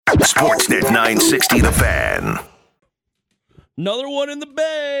Sportsnet 960 The Fan. Another one in the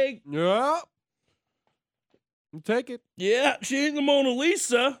bag. Yeah. Take it. Yeah, she ain't the Mona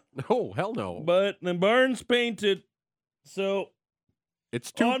Lisa, No, hell no. but the barn's painted. So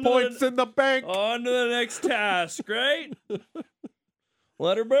It's 2 on to points the- in the bank. on to the next task, right?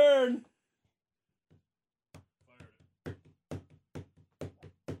 Let her burn.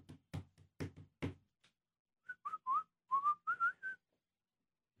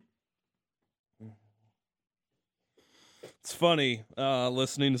 It's funny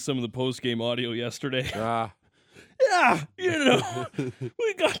listening to some of the post-game audio yesterday. Yeah,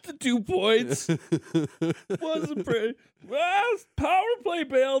 we got the 2 points. Wasn't pretty. Well, power play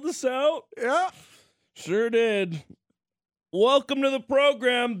bailed us out. Yeah. Sure did. Welcome to the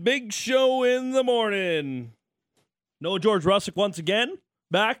program. Big show in the morning. Noah George Russick once again.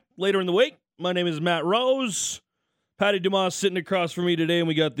 Back later in the week. My name is Matt Rose. Patty Dumas sitting across from me today, and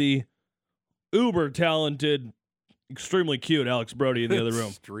we got the uber talented, extremely cute Alex Brody in the other room.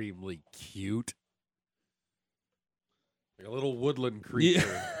 Extremely cute. Like a little woodland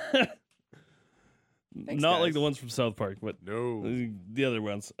creature. Yeah. Thanks, Not like guys. the ones from South Park, but No. the other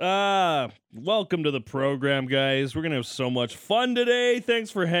ones. Welcome to the program, guys. We're going to have so much fun today. Thanks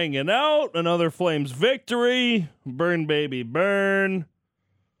for hanging out. Another Flames victory. Burn, baby, burn.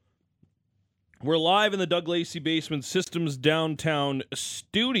 We're live in the Doug Lacey Basement Systems downtown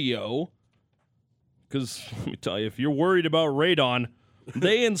studio. Because, let me tell you, if you're worried about radon,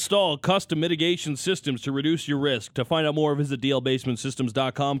 they install custom mitigation systems to reduce your risk. To find out more, visit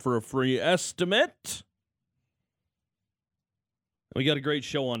dlbasementsystems.com for a free estimate. We got a great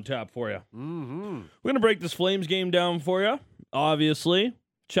show on tap for you. Mm-hmm. We're going to break this Flames game down for you, obviously.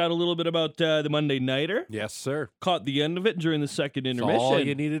 Chat a little bit about the Monday Nighter. Yes, sir. Caught the end of it during the second That's intermission. all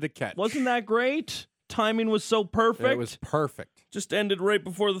you needed to catch. Wasn't that great? Timing was so perfect. It was perfect. Just ended right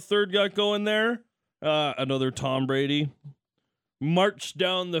before the third got going there. Another Tom Brady. Marched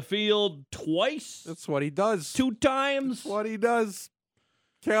down the field twice. That's what he does. 2 times. That's what he does.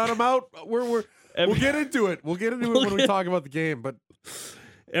 Count him out. We'll get into it. We'll get into it when we talk about the game. But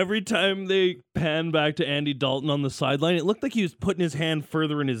Every time they pan back to Andy Dalton on the sideline, it looked like he was putting his hand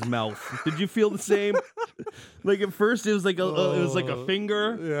further in his mouth. Did you feel the same? Like at first it was like a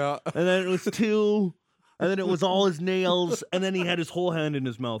finger, yeah. and then it was 2, and then it was all his nails, and then he had his whole hand in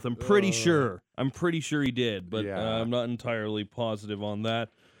his mouth. I'm pretty sure he did, but Yeah. I'm not entirely positive on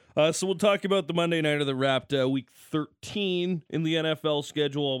that. So we'll talk about the Monday Nighter that wrapped week 13 in the NFL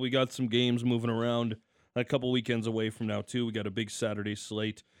schedule. We got some games moving around. A couple weekends away from now, too. We got a big Saturday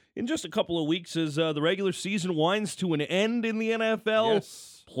slate. In just a couple of weeks, as the regular season winds to an end in the NFL,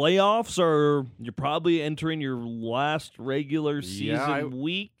 Yes. playoffs are, you're probably entering your last regular season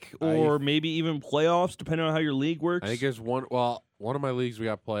week, or maybe even playoffs, depending on how your league works. I think there's one of my leagues we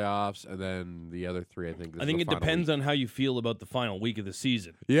got playoffs, and then the other 3, I think. I think it depends on how you feel about the final week of the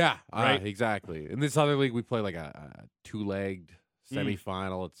season. Yeah, Right? exactly. In this other league, we play like a 2-legged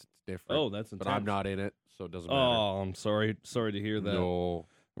semifinal. It's different. Oh, that's intense. but I'm not in it, so it doesn't matter. Oh, I'm sorry. Sorry to hear that. No,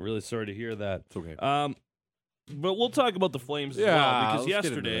 I'm really sorry to hear that. it's okay. But we'll talk about the Flames as well, because let's get into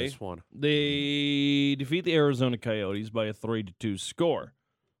yesterday this one. they defeat the Arizona Coyotes by a 3-2 score.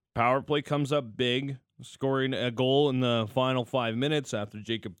 Power play comes up big, scoring a goal in the final 5 minutes after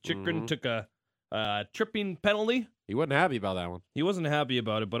Jacob Chikrin took a tripping penalty. He wasn't happy about that one. He wasn't happy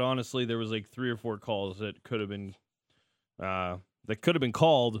about it, but honestly, there was like 3 or 4 calls that could have been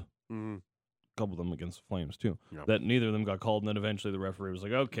called. Mm-hmm. A couple of them against the Flames too. Yep. That neither of them got called, and then eventually the referee was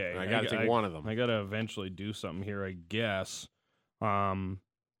like, "Okay, I got to take one of them." I got to eventually do something here, I guess."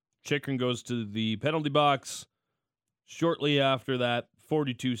 Chikrin goes to the penalty box. Shortly after that,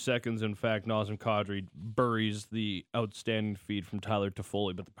 42 seconds, in fact, Nazem Kadri buries the outstanding feed from Tyler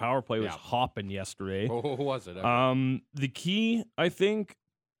Toffoli. But the power play was hopping yesterday. Oh, who was it? The key, I think,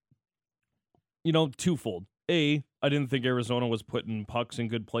 twofold. I didn't think Arizona was putting pucks in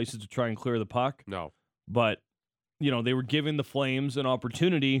good places to try and clear the puck. No. But, they were giving the Flames an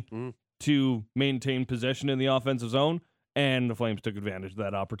opportunity to maintain possession in the offensive zone, and the Flames took advantage of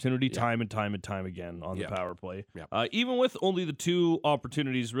that opportunity time and time again on the power play. Yeah. Even with only the 2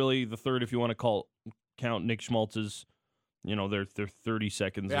 opportunities, really, the third, if you want to count Nick Schmaltz's, their 30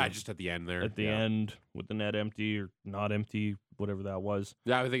 seconds. Yeah, just at the end there. At the end, with the net empty or not empty, whatever that was.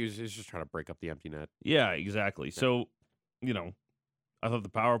 Yeah, I think he was just trying to break up the empty net. Yeah, exactly. Yeah. So, I thought the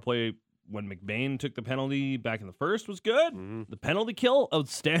power play when McBain took the penalty back in the first was good. Mm-hmm. The penalty kill,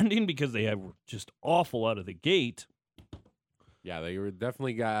 outstanding, because they were just awful out of the gate. Yeah, they were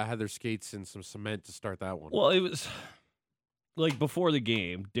definitely had their skates in some cement to start that one. Well, it was like before the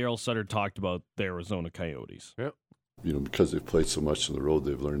game, Daryl Sutter talked about the Arizona Coyotes. Yep. because they've played so much on the road,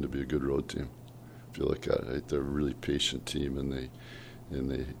 they've learned to be a good road team. I feel like they're a really patient team, and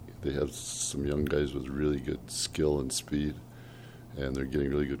they have some young guys with really good skill and speed, and they're getting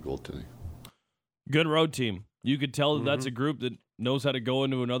really good goaltending. Good road team. You could tell that that's a group that knows how to go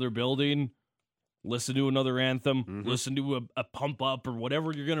into another building, listen to another anthem, listen to a pump up or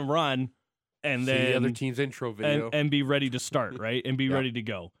whatever you're going to run, and See then the other team's intro video. and be ready to start, right? And be ready to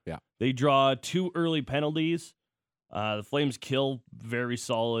go. Yeah. They draw 2 early penalties. The Flames kill very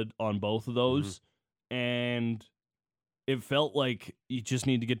solid on both of those. And it felt like you just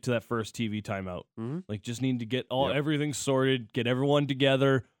need to get to that first TV timeout. Like, just need to get everything sorted, get everyone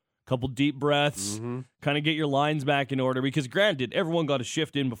together, couple deep breaths, kind of get your lines back in order. Because granted, everyone got a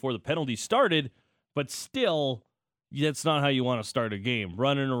shift in before the penalty started, but still, that's not how you want to start a game.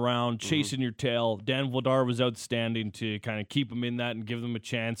 Running around, chasing your tail. Dan Vladar was outstanding to kind of keep them in that and give them a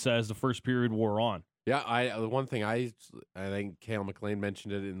chance as the first period wore on. Yeah, the one thing I think Cale McLean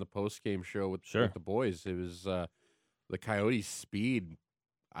mentioned it in the post-game show with the boys. It was the Coyotes' speed.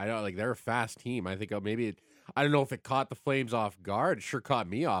 I don't like they're a fast team. I think maybe I don't know if it caught the Flames off guard. It sure caught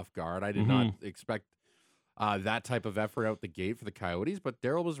me off guard. I did not expect that type of effort out the gate for the Coyotes, but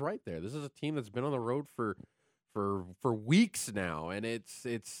Daryl was right there. This is a team that's been on the road for weeks now, and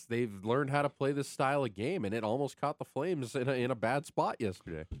it's they've learned how to play this style of game, and it almost caught the Flames in a bad spot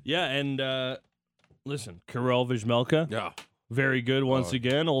yesterday. Yeah, and listen, Karel Vizmelka, very good once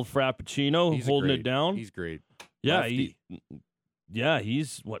again. Old Frappuccino holding it down. He's great. Yeah,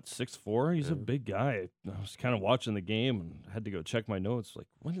 he's what 6'4". He's a big guy. I was kind of watching the game and had to go check my notes. Like,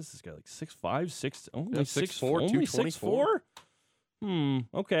 what is this guy? Like 6'5", only 6'4", 224.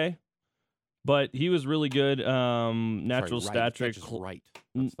 Okay. But he was really good. Natural stat trick. Right.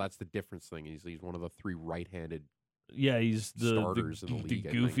 That's the difference thing. He's one of the 3 right-handed. Yeah, he's the starters in the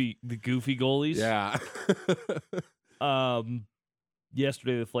league. The goofy goalies. Yeah.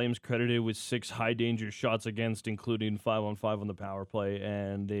 Yesterday, the Flames credited with 6 high-danger shots against, including 5-on-5 on the power play,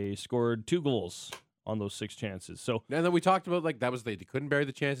 and they scored 2 goals on those 6 chances. So, and then we talked about they couldn't bury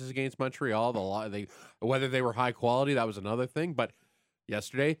the chances against Montreal. Whether they were high quality, that was another thing. But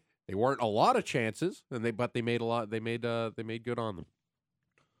yesterday, they weren't a lot of chances, but they made a lot. They made good on them.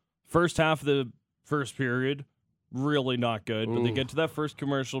 First half of the first period, really not good. But they get to that first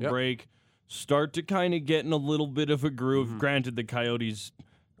commercial break. Start to kind of get in a little bit of a groove. Granted, the Coyotes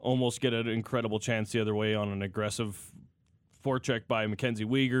almost get an incredible chance the other way on an aggressive forecheck by Mackenzie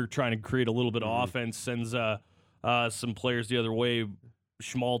Weegar, trying to create a little bit of offense, sends some players the other way.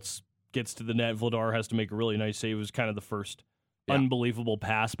 Schmaltz gets to the net. Vladar has to make a really nice save. It was kind of the first unbelievable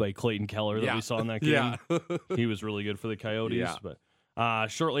pass by Clayton Keller that we saw in that game. He was really good for the Coyotes. But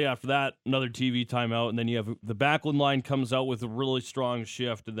shortly after that, another TV timeout, and then you have the Backlund line comes out with a really strong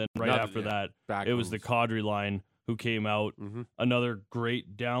shift, and then after that, it was the Kadri line who came out. Another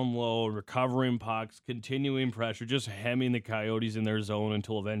great down low, recovering pucks, continuing pressure, just hemming the Coyotes in their zone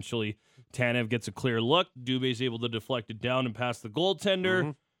until eventually Tanev gets a clear look. Dubé's able to deflect it down and past the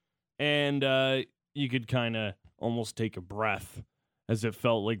goaltender, and you could kind of almost take a breath as it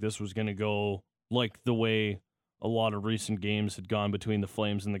felt like this was going to go like the way a lot of recent games had gone between the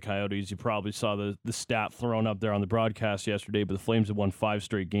Flames and the Coyotes. You probably saw the stat thrown up there on the broadcast yesterday, but the Flames had won 5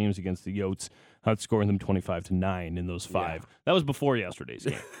 straight games against the Yotes, outscoring them 25-9 in those 5. That was before yesterday's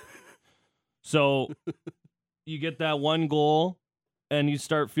game. So you get that 1 goal, and you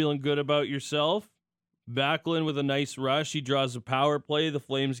start feeling good about yourself. Backlund with a nice rush. He draws a power play. The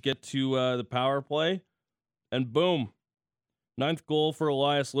Flames get to the power play, and boom. 9th goal for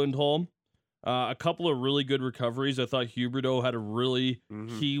Elias Lindholm. A couple of really good recoveries. I thought Huberdeau had a really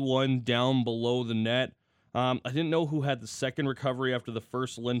key one down below the net. I didn't know who had the second recovery after the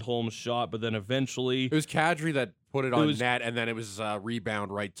first Lindholm shot, but then eventually it was Kadri that put it on net, and then it was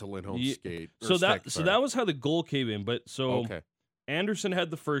rebound right to Lindholm's skate. So that was how the goal came in. But Anderson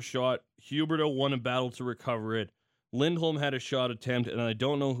had the first shot. Huberdeau won a battle to recover it. Lindholm had a shot attempt, and I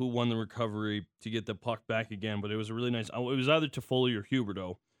don't know who won the recovery to get the puck back again, but it was a really nice. It was either Toffoli or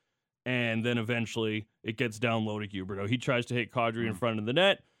Huberdeau. And then eventually it gets down low to Huberdeau. He tries to hit Kadri in front of the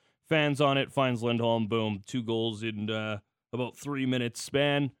net. Fans on it, finds Lindholm. Boom. 2 goals in about 3 minutes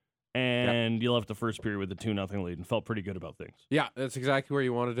span. And you left the first period with a 2-0 lead and felt pretty good about things. Yeah, that's exactly where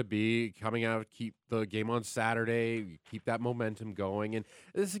you wanted to be. Coming out, keep the game on Saturday, keep that momentum going. And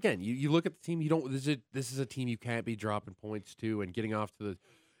this, again, you look at the team, this is a team you can't be dropping points to and getting off to the...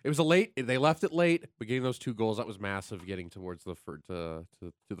 It was they left it late, but getting those 2 goals, that was massive getting towards the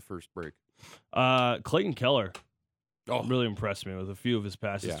to the first break. Clayton Keller really impressed me with a few of his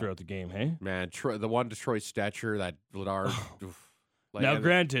passes throughout the game, hey? Man, the one to Troy Stetcher, that Vladar. Now,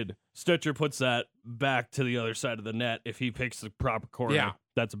 granted, Stitcher puts that back to the other side of the net. If he picks the proper corner,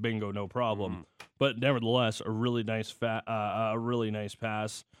 that's a bingo, no problem. But nevertheless, a really nice pass.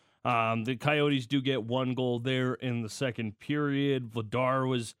 The Coyotes do get one goal there in the second period. Vladar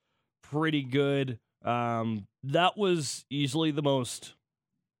was pretty good. That was easily the most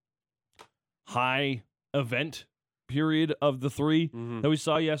high event period of the three that we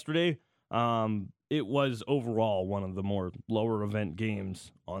saw yesterday. It was overall one of the more lower event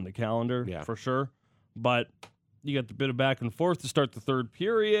games on the calendar, for sure. But you got the bit of back and forth to start the third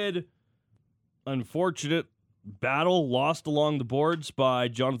period. Unfortunate battle lost along the boards by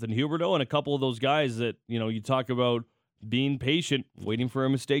Jonathan Huberdeau and a couple of those guys that, you talk about being patient, waiting for a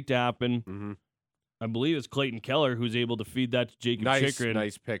mistake to happen. I believe it's Clayton Keller who's able to feed that to Jacob Chychrun.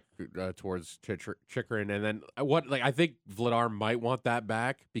 Nice pick towards Chychrun. And then I think Vladar might want that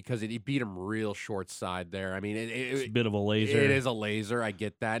back because he beat him real short side there. I mean, it's a bit of a laser. It is a laser. I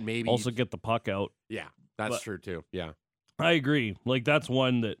get that. Maybe also get the puck out. Yeah, that's true too. Yeah, I agree. That's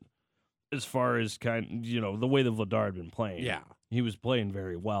one that, as far as the way that Vladar had been playing. Yeah. He was playing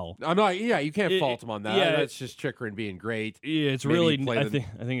very well. I'm not. Yeah, you can't fault him on that. Yeah, that's just Chychrun being great. Yeah, it's really. I think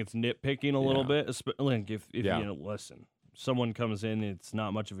it's nitpicking a little bit. If listen, someone comes in, it's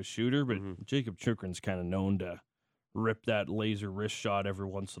not much of a shooter, but Jacob Chychrun's kind of known to rip that laser wrist shot every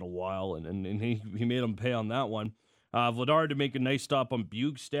once in a while, and he made him pay on that one. Vladar to make a nice stop on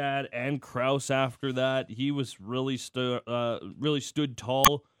Bjugstad and Krause after that. He was really stood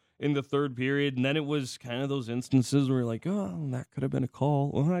tall in the third period, and then it was kind of those instances where you're like, oh, that could have been a call.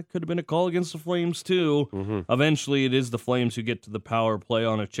 Well, that could have been a call against the Flames, too. Eventually, it is the Flames who get to the power play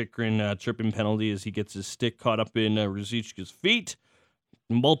on a Chychrun tripping penalty as he gets his stick caught up in Ruzicka's feet.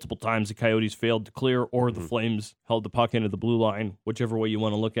 Multiple times the Coyotes failed to clear, or the Flames held the puck into the blue line, whichever way you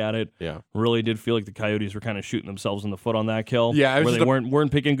want to look at it. Yeah, really did feel like the Coyotes were kind of shooting themselves in the foot on that kill. Yeah, where they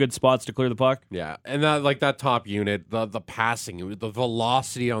weren't picking good spots to clear the puck. Yeah, and that top unit, the passing, the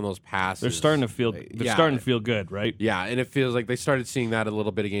velocity on those passes, they're starting to feel good, right? Yeah, and it feels like they started seeing that a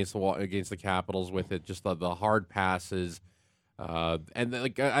little bit against the Capitals with it, just the hard passes,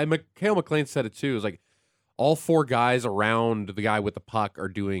 and Cale McLean said it too. It was like, all four guys around the guy with the puck are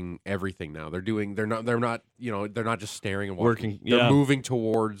doing everything now. They're not just staring and working. They're moving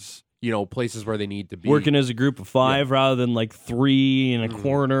towards, places where they need to be. Working as a group of five rather than like three in a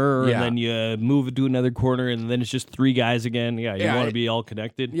corner, and then you move it to another corner, and then it's just three guys again. Yeah, you want to be all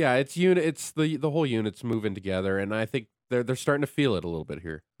connected. Yeah, it's the whole unit's moving together, and I think they're starting to feel it a little bit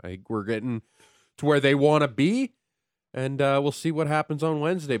here. I think we're getting to where they want to be, and we'll see what happens on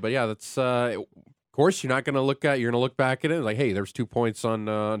Wednesday. But yeah, that's. Of course, you're going to look back at it like, hey, there's 2 points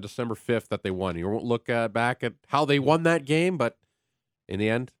on December 5th that they won. You won't look back at how they won that game, but in the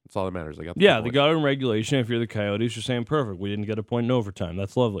end, that's all that matters. They got they got it in regulation. If you're the Coyotes, you're saying perfect. We didn't get a point in overtime.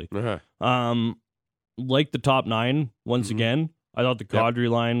 That's lovely. Like the top nine, once again, I thought the Kadri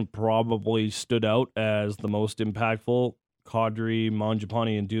line probably stood out as the most impactful. Kadri,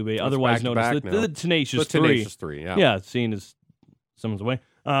 Mangiapane, and Dubé, otherwise known as the Tenacious Three. Tenacious Three, yeah, seen as someone's away.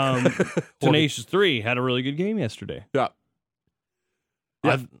 Tenacious 3 had a really good game yesterday. Yeah.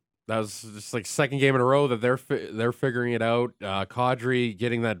 That was just like second game in a row that they're figuring it out. Kadri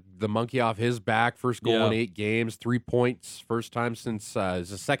getting the monkey off his back, first goal in 8 games, 3 points, first time since it's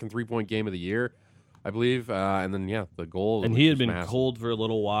the second 3-point game of the year, I believe. And then the goal. And he had been cold for a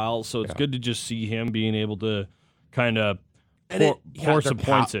little while, so it's good to just see him being able to kind of pour some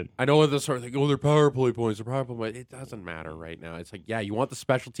points in. I know this sort of thing. Oh, they're power play points. It doesn't matter right now. It's like, you want the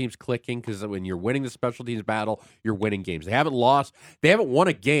special teams clicking because when you're winning the special teams battle, you're winning games. They haven't won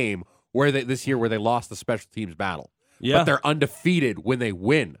a game this year where they lost the special teams battle. Yeah, but they're undefeated when they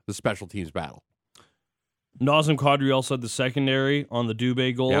win the special teams battle. Nazem Kadri also had the secondary on the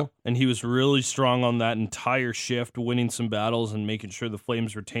Dubé goal, and he was really strong on that entire shift, winning some battles and making sure the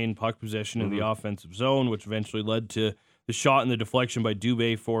Flames retained puck possession in the offensive zone, which eventually led to the shot and the deflection by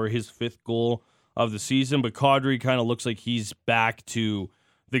Dubé for his 5th goal of the season. But Kadri kind of looks like he's back to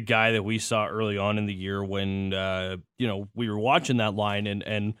the guy that we saw early on in the year when we were watching that line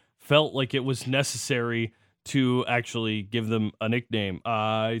and felt like it was necessary to actually give them a nickname.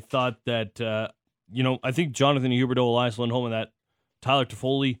 I thought that I think Jonathan Huberdeau, Elias Lindholm, and that Tyler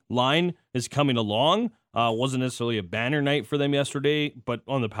Toffoli line is coming along. Wasn't necessarily a banner night for them yesterday, but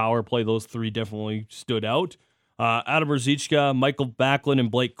on the power play, those three definitely stood out. Adam Ruzicka, Michael Backlund, and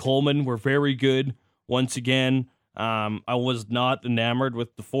Blake Coleman were very good once again. I was not enamored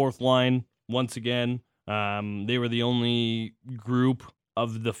with the fourth line once again. They were the only group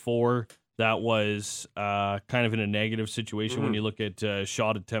of the four that was kind of in a negative situation when you look at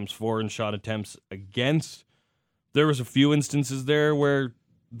shot attempts for and shot attempts against. there was a few instances there where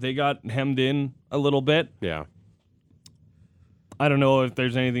they got hemmed in a little bit. Yeah. I don't know if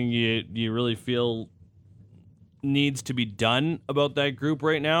there's anything you really feel needs to be done about that group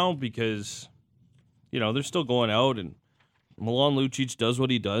right now because, they're still going out and Milan Lucic does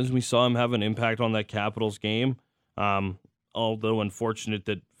what he does. We saw him have an impact on that Capitals game. Although unfortunate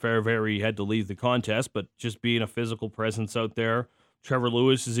that Fairbury had to leave the contest, but just being a physical presence out there. Trevor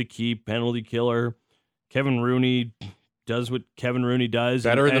Lewis is a key penalty killer. Kevin Rooney does what Kevin Rooney does.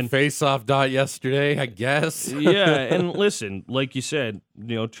 Better in the face-off dot yesterday, I guess. Yeah, and listen, like you said,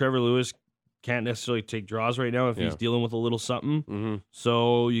 Trevor Lewis can't necessarily take draws right now if he's dealing with a little something. Mm-hmm.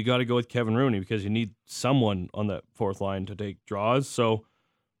 So you got to go with Kevin Rooney because you need someone on that fourth line to take draws. So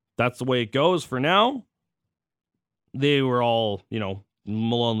that's the way it goes for now. They were all,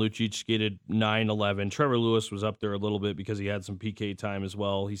 Milan Lucic skated 9-11. Trevor Lewis was up there a little bit because he had some PK time as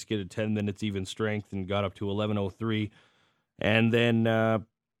well. He skated 10 minutes even strength and got up to 11:03. And then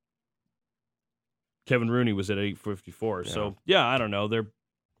Kevin Rooney was at 8:54. Yeah. So, yeah, I don't know. They're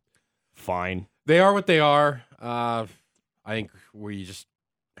fine. They are what they are. I think we just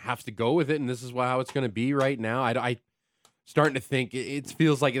have to go with it, and this is how it's going to be right now. I starting to think it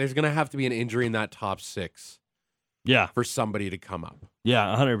feels like there's going to have to be an injury in that top six. Yeah. For somebody to come up.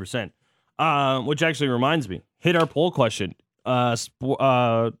 Yeah, 100%. Which actually reminds me, hit our poll question up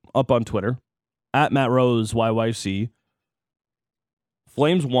on Twitter, at Matt Rose YYC.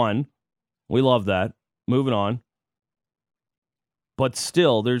 Flames won. We love that. Moving on. But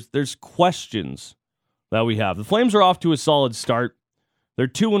still, there's questions that we have. The Flames are off to a solid start. They're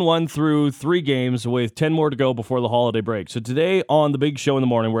 2-1 through 3 games with 10 more to go before the holiday break. So today on the Big Show in the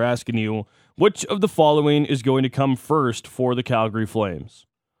Morning, we're asking you, which of the following is going to come first for the Calgary Flames?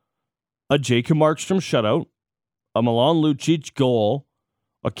 A Jacob Markstrom shutout, a Milan Lucic goal,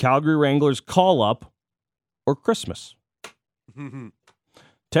 a Calgary Wranglers call-up, or Christmas? 10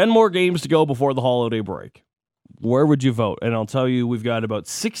 more games to go before the holiday break. Where would you vote? And I'll tell you, we've got about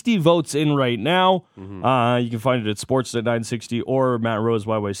 60 votes in right now. You can find it at Sportsnet 960 or Matt Rose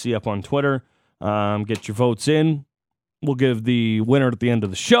YYC up on Twitter. Get your votes in. We'll give the winner at the end of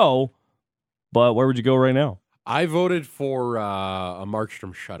the show. But where would you go right now? I voted for a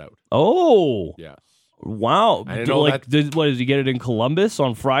Markstrom shutout. Oh. Yes. Wow. I know did you get it in Columbus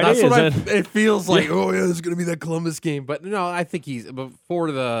on Friday? That's what it feels like. Yeah. Oh, yeah, there's going to be that Columbus game. But no, I think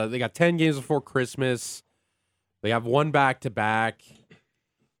they got 10 games before Christmas. They have one back-to-back.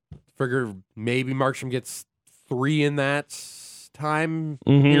 Figure maybe Markstrom gets 3 in that time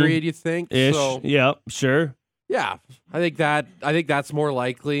period, you think? Ish. So, yeah, sure. Yeah, I think that's more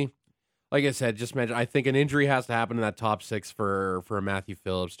likely. Like I said, just mentioned, I think an injury has to happen in that top 6 for Matthew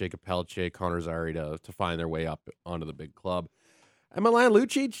Phillips, Jacob Pelletier, Connor Zary to find their way up onto the big club. And Milan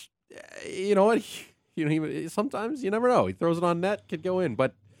Lucic, you know what? Sometimes you never know. He throws it on net, could go in,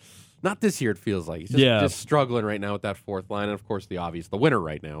 but not this year. It feels like he's just struggling right now with that fourth line, and of course the winner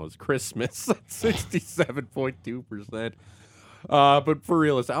right now is Christmas at 67.2%. But for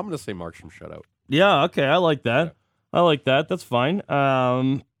real, I'm going to say Markstrom shutout. Yeah, okay, I like that. That's fine.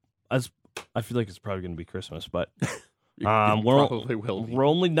 I feel like it's probably going to be Christmas, but probably will be. We're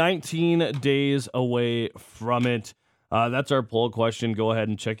only 19 days away from it. That's our poll question. Go ahead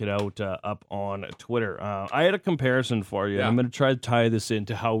and check it out up on Twitter. I had a comparison for you. Yeah. I'm going to try to tie this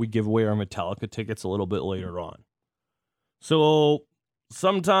into how we give away our Metallica tickets a little bit later on. So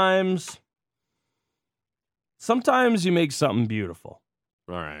sometimes you make something beautiful.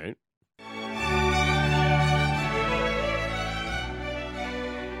 All right.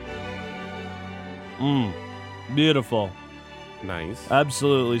 Beautiful. Nice.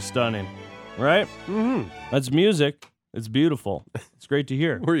 Absolutely stunning. Right? Mm-hmm. That's music. It's beautiful. It's great to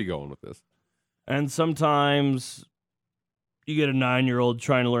hear. Where are you going with this? And sometimes you get a 9-year-old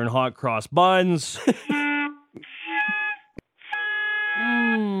trying to learn hot cross buns. Like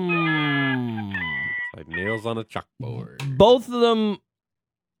nails on a chalkboard. Both of them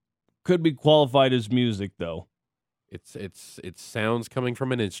could be qualified as music, though. It's sounds coming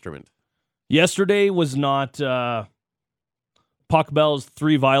from an instrument. Yesterday was not Puck Bell's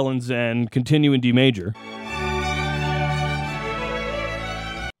 3 violins and continue in D major.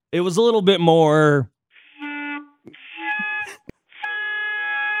 It was a little bit more,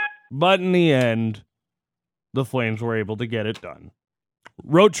 but in the end, the Flames were able to get it done.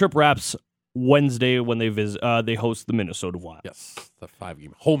 Road trip wraps Wednesday when they host the Minnesota Wild. Yes, the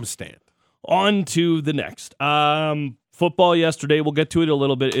 5-game homestand. On to the next. Football yesterday. We'll get to it a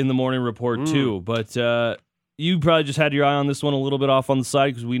little bit in the morning report too, but you probably just had your eye on this one a little bit off on the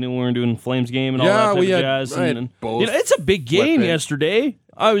side because we knew we were doing Flames game and all that type of jazz. And, both it's a big game yesterday.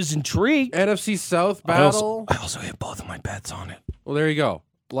 I was intrigued. NFC South battle. I also hit both of my bets on it. Well, there you go.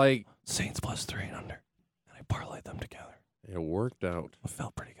 Like Saints plus 3 and under. And I parlayed them together. it worked out. I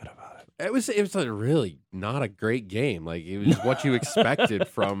felt pretty good about it. It was a really not a great game. Like it was what you expected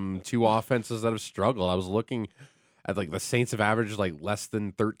from two offenses that have struggled. I was looking at like the Saints have averaged like less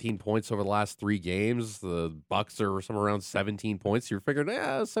than 13 points over the last 3 games. The Bucks are somewhere around 17 points. You're figuring,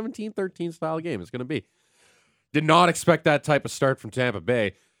 17-13 style game it's going to be. Did not expect that type of start from Tampa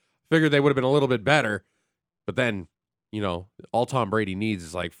Bay. Figured they would have been a little bit better, but then, all Tom Brady needs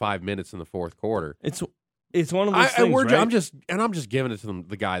is like 5 minutes in the fourth quarter. It's one of those things, right? I'm just giving it to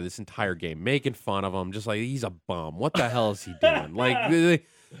the guy this entire game, making fun of him, just like he's a bum. What the hell is he doing? Like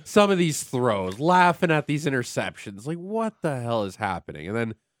some of these throws, laughing at these interceptions. Like what the hell is happening? And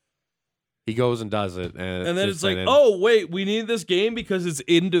then he goes and does it, and then it's like, oh wait, we need this game because it's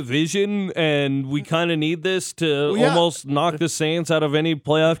in division, and we kind of need this to almost knock the Saints out of any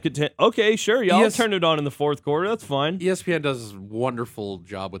playoff content. Okay, sure, y'all turn it on in the fourth quarter. That's fine. ESPN does a wonderful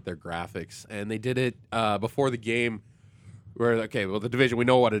job with their graphics, and they did it before the game. Where the division, we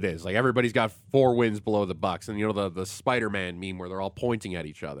know what it is. Like everybody's got 4 wins below the Bucks, and the Spider-Man meme where they're all pointing at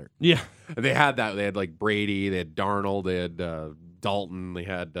each other. Yeah, and they had that. They had like Brady, they had Darnold, they had Dalton, they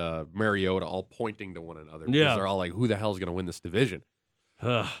had Mariota, all pointing to one another. Because they're all like, "Who the hell is going to win this division?"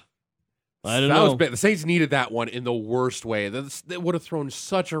 I don't know. The Saints needed that one in the worst way. They would have thrown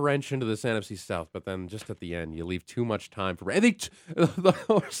such a wrench into this NFC South, but then just at the end, you leave too much time for. And the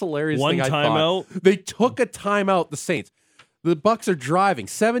most hilarious one thing timeout. They took a timeout. The Saints. The Bucks are driving.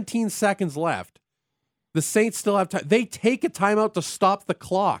 17 seconds left. The Saints still have time. They take a timeout to stop the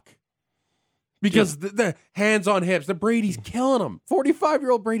clock because the hands on hips. The Brady's killing him.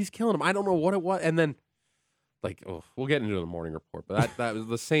 45-year-old Brady's killing him. I don't know what it was. And then, we'll get into the morning report. But that was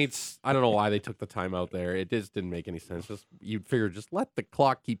the Saints. I don't know why they took the timeout there. It just didn't make any sense. You'd figure just let the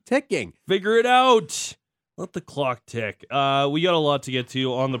clock keep ticking. Figure it out. Let the clock tick. We got a lot to get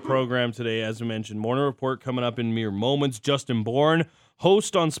to on the program today, as I mentioned. Morning report coming up in mere moments. Justin Bourne,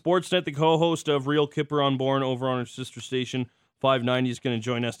 host on Sportsnet, the co-host of Real Kipper on Bourne over on our sister station, 590, is going to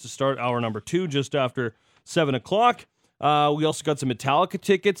join us to start hour number 2 just after 7 o'clock. We also got some Metallica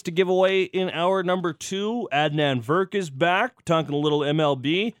tickets to give away in hour number 2. Adnan Virk is back. We're talking a little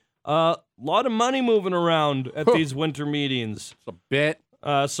MLB. A lot of money moving around at these winter meetings. It's a bit.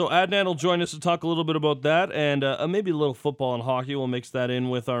 So Adnan will join us to talk a little bit about that, and maybe a little football and hockey. We'll mix that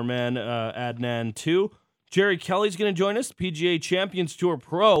in with our man Adnan too. Jerry Kelly's going to join us, PGA Champions Tour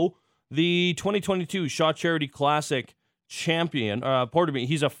Pro, the 2022 Shaw Charity Classic champion. Pardon me,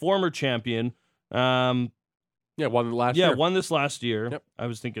 he's a former champion. Won last year. Yeah, won this last year. Yep. I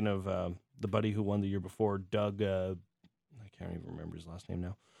was thinking of the buddy who won the year before, Doug. I can't even remember his last name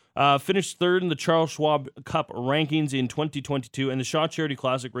now. Finished 3rd in the Charles Schwab Cup rankings in 2022, and the Shaw Charity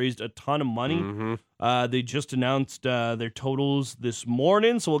Classic raised a ton of money. Mm-hmm. They just announced their totals this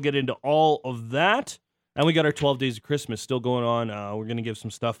morning, so we'll get into all of that. And we got our 12 Days of Christmas still going on. We're going to give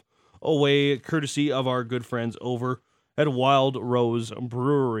some stuff away, courtesy of our good friends over at Wild Rose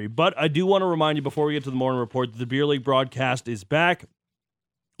Brewery. But I do want to remind you before we get to the morning report that the Beer League broadcast is back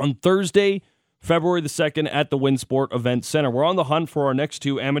on Thursday, February the 2nd at the WinSport Event Center. We're on the hunt for our next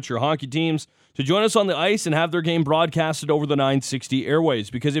 2 amateur hockey teams to join us on the ice and have their game broadcasted over the 960 airways.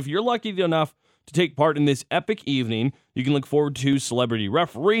 Because if you're lucky enough to take part in this epic evening, you can look forward to celebrity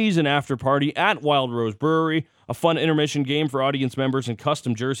referees, an after party at Wild Rose Brewery, a fun intermission game for audience members, and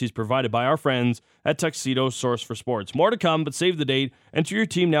custom jerseys provided by our friends at Tuxedo Source for Sports. More to come, but save the date. Enter your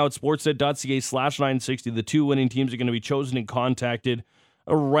team now at sportsnet.ca/960. The 2 winning teams are going to be chosen and contacted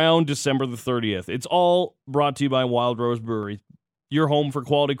around December the 30th. It's all brought to you by Wild Rose Brewery, your home for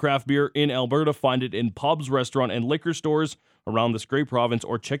quality craft beer in Alberta. Find it in pubs, restaurant, and liquor stores around this great province,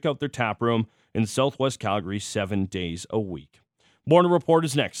 or check out their tap room in Southwest Calgary 7 days a week. Morning Report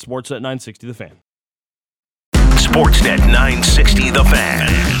is next. Sportsnet 960 The Fan. Sportsnet 960 The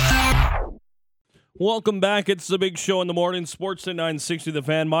Fan. Welcome back. It's the big show in the morning. Sportsnet 960 The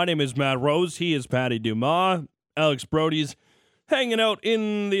Fan. My name is Matt Rose. He is Patty Dumas. Alex Brody's hanging out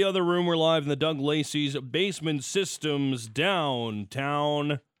in the other room. We're live in the Doug Lacey's Basement Systems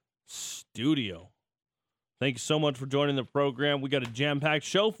downtown studio. Thanks so much for joining the program. We got a jam-packed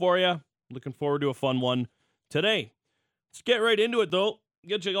show for you. Looking forward to a fun one today. Let's get right into it, though.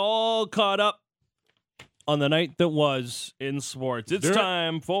 Get you all caught up on the night that was in sports. It's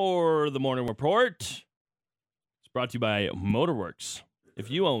time for the morning report. It's brought to you by Motorworks.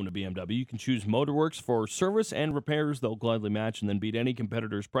 If you own a BMW, you can choose Motorworks for service and repairs. They'll gladly match and then beat any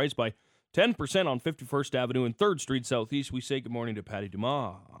competitor's price by 10% on 51st Avenue and 3rd Street Southeast. We say good morning to Patty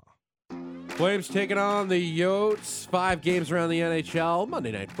Dumas. Flames taking on the Yotes. 5 games around the NHL.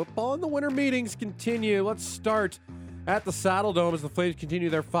 Monday Night Football and the winter meetings continue. Let's start at the Saddle Dome as the Flames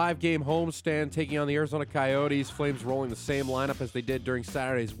continue their 5-game homestand taking on the Arizona Coyotes. Flames rolling the same lineup as they did during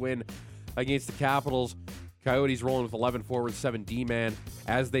Saturday's win against the Capitals. Coyotes rolling with 11 forwards, 7 D-man,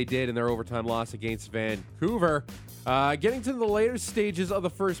 as they did in their overtime loss against Vancouver. Getting to the later stages of the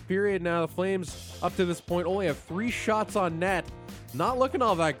first period now, the Flames, up to this point, only have 3 shots on net. Not looking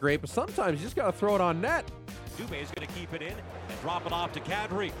all that great, but sometimes you just got to throw it on net. Dubé is going to keep it in and drop it off to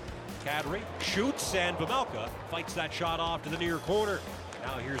Kadri. Kadri shoots, and Vejmelka fights that shot off to the near corner.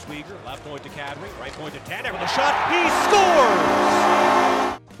 Now here's Weegar, left point to Kadri, right point to Tanev, with a shot, he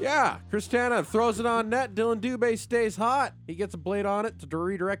scores! Yeah, Chris Tanev throws it on net. Dylan Dubé stays hot. He gets a blade on it to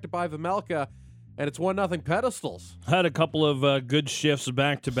redirect it by Vejmelka, and it's 1-0 Pedestals. Had a couple of good shifts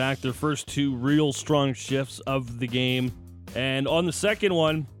back-to-back, their first 2 real strong shifts of the game. And on the second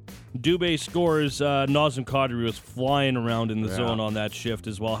one, Dubé scores. Nazem Kadri was flying around in the zone on that shift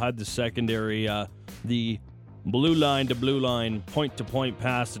as well. Had the secondary, the blue line to blue line, point-to-point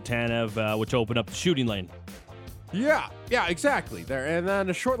pass to Tanev, which opened up the shooting lane. Yeah, exactly. There. And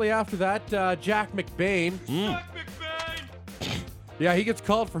then shortly after that, Jack McBain. Yeah, he gets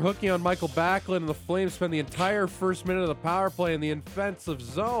called for hooking on Michael Backlund, and the Flames spend the entire first minute of the power play in the offensive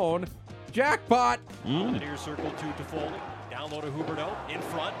zone. Jackpot! The near circle to Toffoli. Down low to Huberdeau. In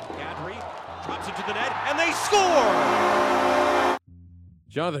front. Kadri drops it to the net, and they score!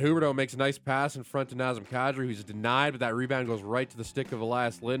 Jonathan Huberdeau makes a nice pass in front to Nazem Kadri, who's denied, but that rebound goes right to the stick of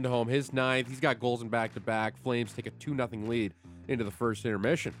Elias Lindholm. His 9th. He's got goals in back-to-back. Flames take a 2-0 lead into the first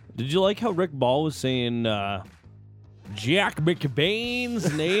intermission. Did you like how Rick Ball was saying Jack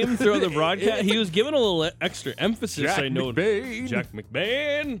McBain's name throughout the broadcast? He was giving a little extra emphasis, Jack I know. McBain. Jack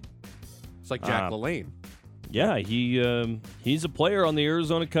McBain. It's like Jack LaLanne. Yeah, he's a player on the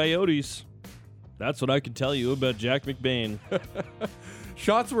Arizona Coyotes. That's what I can tell you about Jack McBain.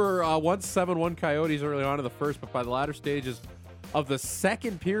 Shots were once 7-1 Coyotes early on in the first, but by the latter stages of the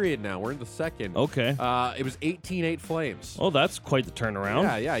second period now, we're in the second. Okay. It was 18-8 Flames. Oh, that's quite the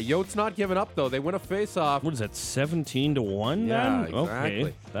turnaround. Yeah. Yotes not giving up, though. They win a face-off. What is that, 17-1 Yeah, then? exactly.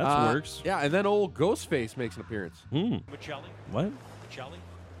 Okay, that works. Yeah, and then old Ghostface makes an appearance. Michelli. What? Michelli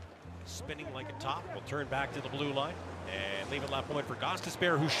spinning like a top. Will turn back to the blue line and leave it left point for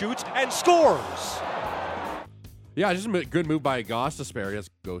Gostisbehere, who shoots and scores. Yeah, just a good move by Gostisbehere. Yes,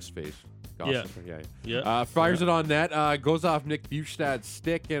 Ghostface. Yeah. Fires it on net. Goes off Nick Bjugstad's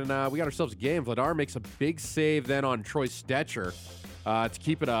stick, and we got ourselves a game. Vladar makes a big save then on Troy Stetcher to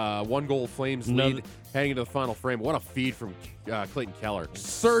keep it a 1-goal Flames lead heading into the final frame. What a feed from Clayton Keller.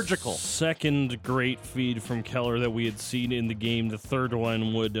 Surgical. Second great feed from Keller that we had seen in the game. The third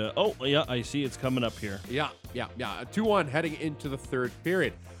one would... I see it's coming up here. Yeah. 2-1 heading into the third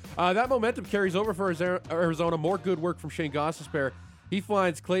period. That momentum carries over for Arizona. More good work from Shane Gostisbehere. He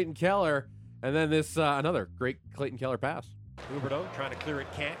finds Clayton Keller, and then this another great Clayton Keller pass. Huberdeau trying to clear it,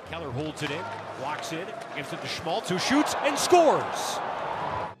 can't. Keller holds it in, walks in, gives it to Schmaltz, who shoots and scores.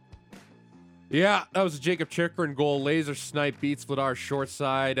 Yeah, that was a Jacob Chychrun goal. Laser snipe beats Vladar's short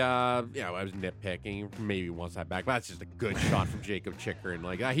side. I was nitpicking. Maybe wants that back, but that's just a good shot from Jacob Chychrun.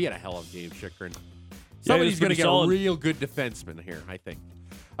 He had a hell of a game, Chychrun. Somebody's going to get a real good defenseman here, I think.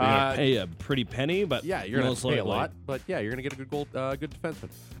 Pay a pretty penny, but yeah, you're going to pay a lot. But yeah, you're going to get a good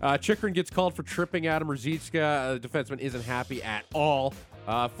defenseman. Chychrun gets called for tripping Adam Ruzicka. The defenseman isn't happy at all.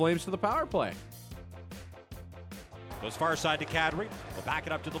 Flames to the power play. Goes far side to Kadri. We'll back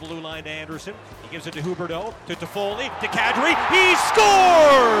it up to the blue line to Anderson. He gives it to Huberdeau, to Toffoli, to Kadri. He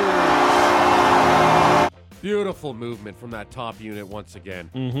scores! Beautiful movement from that top unit once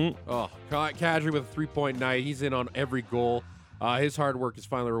again. Oh, Kadri with a 3-point night. He's in on every goal. His hard work is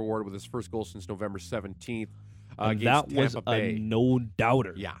finally rewarded with his first goal since November 17th against that was Tampa Bay. A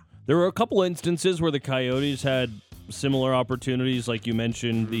no-doubter. Yeah. There were a couple instances where the Coyotes had similar opportunities, like you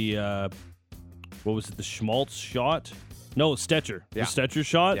mentioned the, the Schmaltz shot? No, Stetcher. Yeah. The Stetcher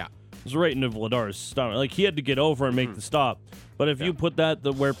shot? Yeah. It was right into Vladar's stomach. He had to get over and make the stop. But if you put that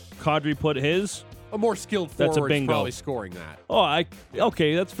where Kadri put his... A more skilled that's forward a is bingo. probably scoring that.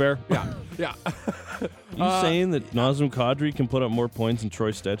 Okay, that's fair. Yeah. You saying that Nazem Kadri can put up more points than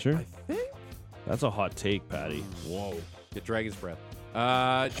Troy Stetcher? I think. That's a hot take, Patty. Whoa. Get dragon's breath.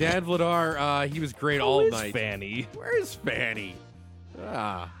 Dan Vladar, he was great all night. Fanny? Where's Fanny?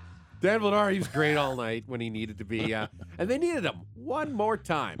 Dan Vladar, he was great all night when he needed to be. And they needed him one more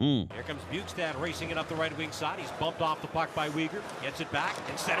time. Here comes Bukestad racing it up the right wing side. He's bumped off the puck by Weegar. Gets it back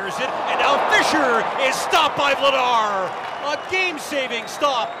and centers it. And now Fisher is stopped by Vladar. A game-saving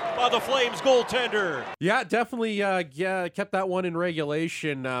stop by the Flames goaltender. Yeah, definitely kept that one in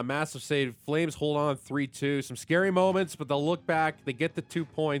regulation. Massive save. Flames hold on 3-2. Some scary moments, but they'll look back. They get the 2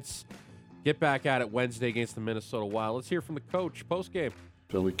 points. Get back at it Wednesday against the Minnesota Wild. Let's hear from the coach post-game.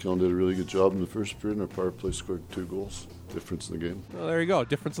 Penalty count did a really good job in the first period, and our power play scored 2 goals. Difference in the game. Oh, there you go.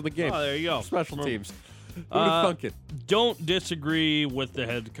 Difference in the game. Oh, there you go. Special teams. Funkin'. Don't disagree with the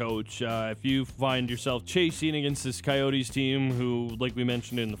head coach. If you find yourself chasing against this Coyotes team, who, like we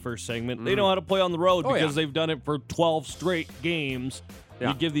mentioned in the first segment, they know how to play on the road because they've done it for 12 straight games. Yeah.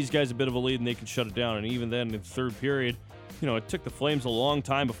 You give these guys a bit of a lead and they can shut it down. And even then, in the third period, it took the Flames a long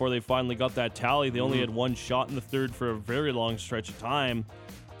time before they finally got that tally. They only had one shot in the third for a very long stretch of time.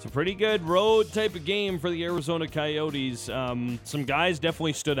 It's a pretty good road type of game for the Arizona Coyotes. Some guys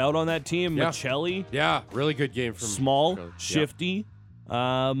definitely stood out on that team. Yeah. Michelli. Yeah, really good game from Small, shifty.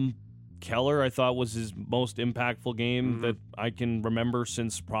 Keller, I thought, was his most impactful game that I can remember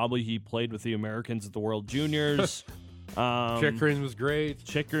since probably he played with the Americans at the World Juniors. Chychrun was great.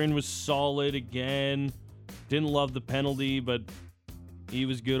 Chychrun was solid again. Didn't love the penalty, but he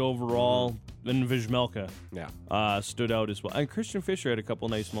was good overall. And Vizmelka stood out as well. And Christian Fisher had a couple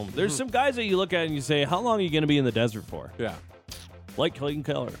nice moments. There's some guys that you look at and you say, how long are you going to be in the desert for? Yeah. Like Clayton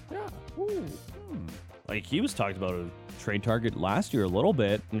Keller. Yeah. Like, he was talked about a trade target last year a little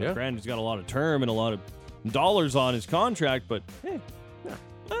bit. And granted, he's got a lot of term and a lot of dollars on his contract, but hey, I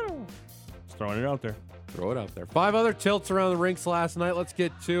don't know. Just throwing it out there. Throw it out there. 5 other tilts around the rinks last night. Let's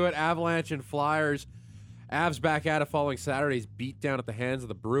get to it. Avalanche and Flyers. Avs back at it following Saturday's beatdown at the hands of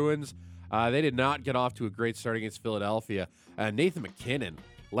the Bruins. They did not get off to a great start against Philadelphia. Nathan MacKinnon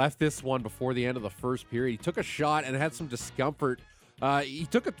left this one before the end of the first period. He took a shot and had some discomfort. He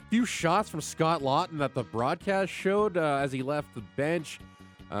took a few shots from Scott Lawton that the broadcast showed as he left the bench.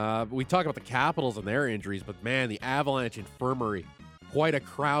 We talk about the Capitals and their injuries, but man, the Avalanche infirmary, quite a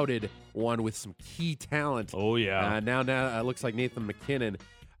crowded one with some key talent. Oh, yeah. Now it looks like Nathan MacKinnon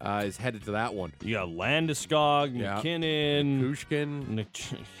is headed to that one. You got Landeskog, McKinnon, Pushkin.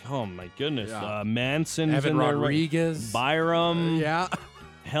 Oh my goodness, Manson's Evan in there, Rodriguez, Byram,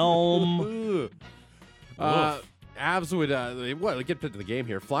 Helm. Avs would get to the game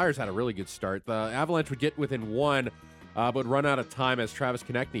here. Flyers had a really good start. The Avalanche would get within 1, but run out of time as Travis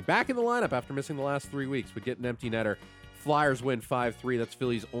Konechny, back in the lineup after missing the last 3 weeks, would get an empty netter. Flyers win 5-3. That's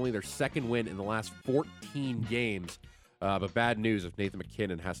Philly's only their second win in the last 14 games. But bad news if Nathan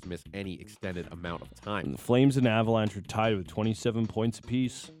MacKinnon has to miss any extended amount of time. And the Flames and Avalanche are tied with 27 points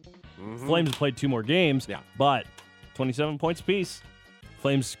apiece. Flames have played 2 more games, but 27 points apiece.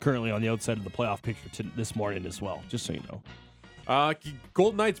 Flames currently on the outside of the playoff picture this morning as well, just so you know.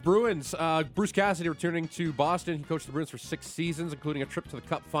 Golden Knights Bruins. Bruce Cassidy returning to Boston. He coached the Bruins for 6 seasons, including a trip to the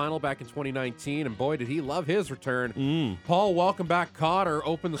Cup final back in 2019. And boy, did he love his return. Paul, welcome back. Cotter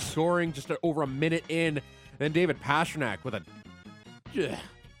opened the scoring just over a minute in. Then David Pastrnak with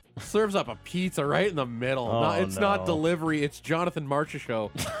serves up a pizza right in the middle. It's not delivery. It's Jonathan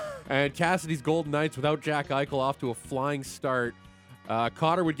Marchessault. And Cassidy's Golden Knights without Jack Eichel off to a flying start.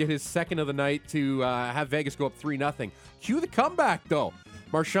 Cotter would get his second of the night to have Vegas go up 3-0. Cue the comeback, though.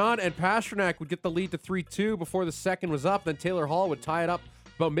 Marchand and Pastrnak would get the lead to 3-2 before the second was up. Then Taylor Hall would tie it up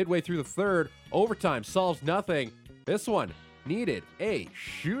about midway through the third. Overtime solves nothing. This one needed a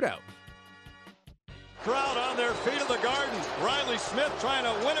shootout. Crowd on their feet in the Garden. Riley Smith trying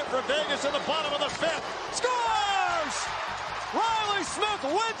to win it for Vegas in the bottom of the 5th. Scores! Riley Smith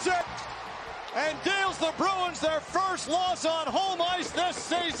wins it and deals the Bruins their first loss on home ice this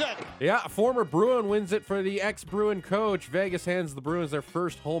season. Yeah, former Bruin wins it for the ex-Bruin coach. Vegas hands the Bruins their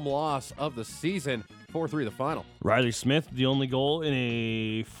first home loss of the season. 4-3 the final. Riley Smith, the only goal in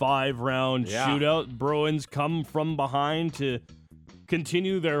a 5-round shootout. Bruins come from behind to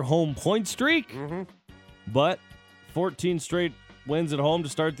continue their home point streak. But 14 straight wins at home to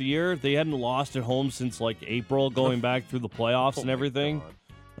start the year. They hadn't lost at home since like April, going back through the playoffs and everything.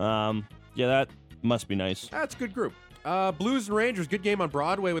 That must be nice. That's a good group. Blues and Rangers, good game on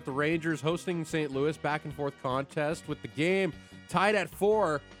Broadway with the Rangers hosting St. Louis. Back and forth contest with the game tied at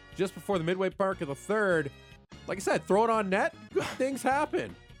 4 just before the midway mark of the third. Like I said, throw it on net, good things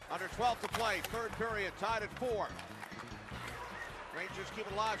happen. Under 12 to play, third period, tied at 4. Rangers keep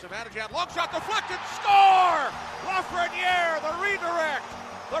it alive. Zibanejad, long shot deflected, score! Lafreniere, the redirect.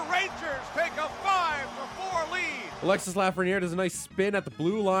 The Rangers take a 5-4 lead. Alexis Lafreniere does a nice spin at the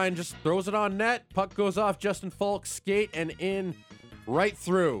blue line, just throws it on net. Puck goes off Justin Falk's skate and in right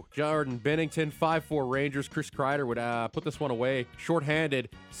through. Jordan Binnington, 5-4 Rangers. Chris Kreider would put this one away. Shorthanded,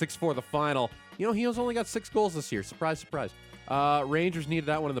 6-4 the final. You know, he has only got 6 goals this year. Surprise, surprise. Rangers needed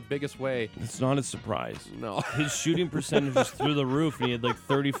that one in the biggest way. It's not a surprise. No. His shooting percentage is through the roof, and he had like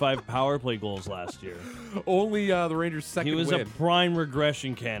 35 power play goals last year. Only the Rangers' second win. He was a prime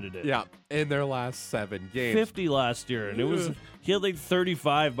regression candidate. Yeah, in their last 7 games. 50 last year, and he had like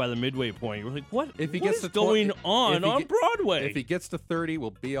 35 by the midway point. We're like, what If he what gets is to going on Broadway? If he gets to 30,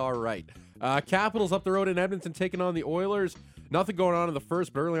 we'll be all right. Capitals up the road in Edmonton taking on the Oilers. Nothing going on in the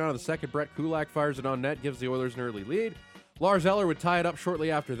first, but early on in the second, Brett Kulak fires it on net, gives the Oilers an early lead. Lars Eller would tie it up shortly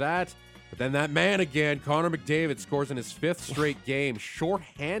after that. But then that man again, Connor McDavid, scores in his 5th straight game,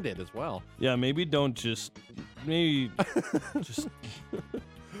 short-handed as well. Yeah, maybe just the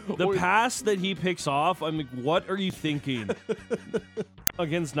pass that he picks off. I mean, what are you thinking?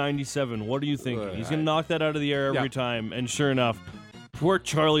 Against 97, what are you thinking? He's going to knock that out of the air every time. And sure enough, poor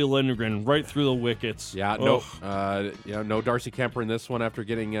Charlie Lindgren right through the wickets. Yeah, no Darcy Kemper in this one after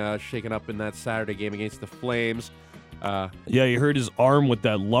getting shaken up in that Saturday game against the Flames. Yeah, you heard his arm with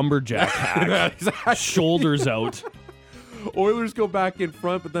that lumberjack hack. Exactly. Shoulders out. Oilers go back in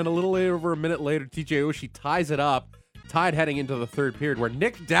front, but then a little over a minute later, TJ Oshie ties it up, tied heading into the third period, where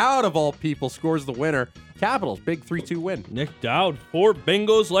Nick Dowd, of all people, scores the winner. Capitals, big 3-2 win. Nick Dowd, 4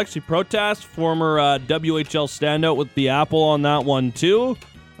 bingos. Lexi Protast, former WHL standout with the apple on that one, too.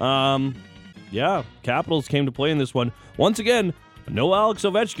 Yeah, Capitals came to play in this one. Once again, no Alex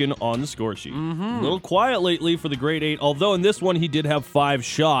Ovechkin on the score sheet. A little quiet lately for the grade 8, although in this one he did have 5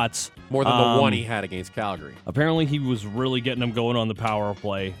 shots. More than the one he had against Calgary. Apparently he was really getting them going on the power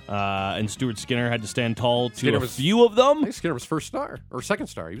play, and Stuart Skinner had to stand tall to a few of them. I think Skinner was first star, or second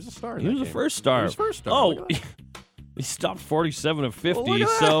star. He was a star in that game. The first star. He was first star. Oh, he stopped 47 of 50,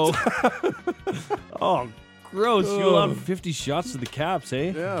 so... Oh, gross. You allowed 50 shots to the Caps,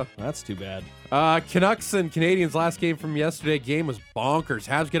 eh? Yeah. That's too bad. Canucks and Canadiens last game from yesterday. Game was bonkers.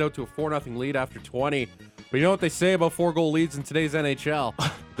 Habs get out to a 4-0 lead after 20. But you know what they say about 4-goal leads in today's NHL?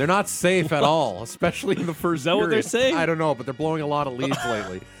 They're not safe at all, especially in the first Is that period. what they're saying? I don't know, but they're blowing a lot of leads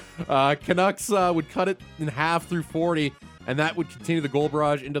lately. Canucks would cut it in half through 40, and that would continue the goal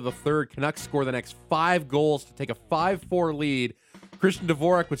barrage into the third. Canucks score the next 5 goals to take a 5-4 lead. Christian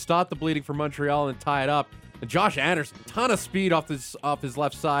Dvorak would stop the bleeding for Montreal and tie it up. And Josh Anderson, ton of speed off his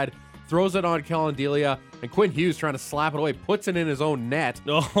left side, throws it on Kellen Delia, and Quinn Hughes trying to slap it away, puts it in his own net.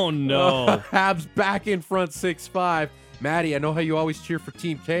 Oh, no. Habs back in front 6-5. Maddie, I know how you always cheer for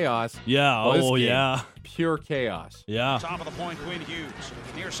Team Chaos. Yeah, Well, this game, yeah. Pure chaos. Yeah. Top of the point, Quinn Hughes.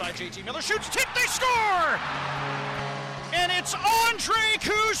 Near side, JT Miller shoots, tip, they score! And it's Andrei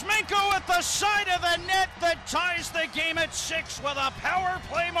Kuzmenko at the side of the net that ties the game at 6 with a power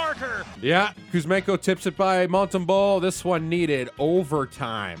play marker. Yeah, Kuzmenko tips it by Montembeault. This one needed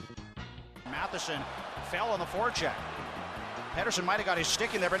overtime. Matheson fell on the forecheck. Pettersson might have got his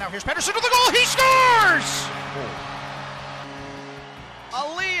stick in there, but now here's Pettersson to the goal. He scores!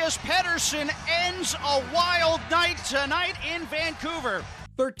 Elias Pettersson ends a wild night tonight in Vancouver.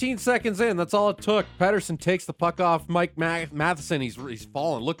 13 seconds in, that's all it took. Pettersson takes the puck off Mike Matheson. He's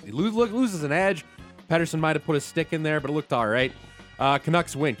fallen. Look, he loses an edge. Pettersson might have put his stick in there, but it looked all right.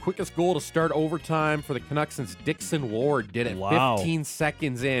 Canucks win. Quickest goal to start overtime for the Canucks since Dixon Ward did it. Wow. 15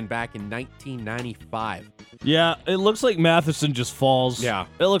 seconds in back in 1995. Yeah, it looks like Matheson just falls. Yeah.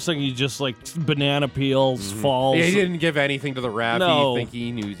 It looks like he just like banana peels, falls. Yeah, he didn't give anything to the ref. No. I think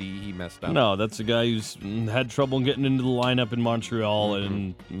he knew he messed up. No, that's a guy who's had trouble getting into the lineup in Montreal,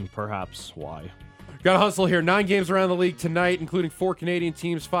 and perhaps why. Got to hustle here. 9 games around the league tonight, including 4 Canadian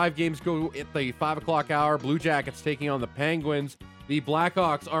teams. 5 games go at the 5 o'clock hour. Blue Jackets taking on the Penguins. The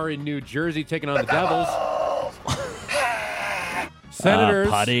Blackhawks are in New Jersey taking on the Devils. Senators,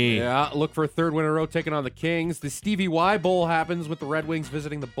 putty. Yeah, look for a 3rd win in a row taking on the Kings. The Stevie Y Bowl happens with the Red Wings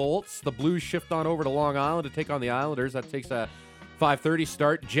visiting the Bolts. The Blues shift on over to Long Island to take on the Islanders. That takes a 5:30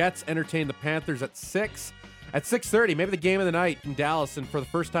 start. Jets entertain the Panthers at 6. At 6:30, maybe the game of the night in Dallas, and for the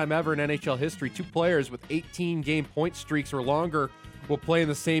first time ever in NHL history, 2 players with 18-game point streaks or longer will play in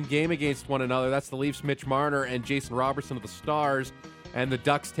the same game against one another. That's the Leafs' Mitch Marner and Jason Robertson of the Stars, and the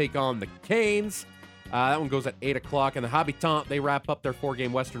Ducks take on the Canes. That one goes at 8 o'clock, and the Habitants, they wrap up their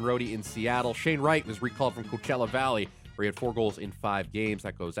 4-game Western roadie in Seattle. Shane Wright was recalled from Coachella Valley, where he had 4 goals in 5 games.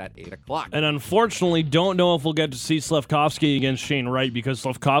 That goes at 8 o'clock. And unfortunately, don't know if we'll get to see Slafkovsky against Shane Wright, because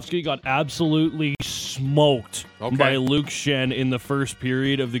Slafkovsky got absolutely smoked by Luke Shen in the first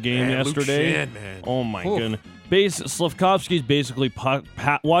period of the game yesterday. Luke Shen, man. Oh, my goodness. Slafkovsky's basically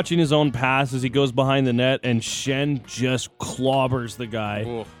watching his own pass as he goes behind the net, and Shen just clobbers the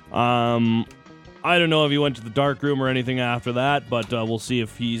guy. I don't know if he went to the dark room or anything after that, but we'll see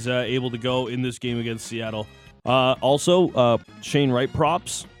if he's able to go in this game against Seattle. Also, Shane Wright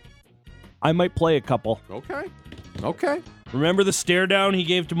props. I might play a couple. Okay. Remember the stare down he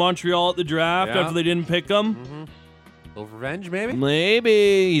gave to Montreal at the draft after they didn't pick him? Mm-hmm. A little revenge, maybe?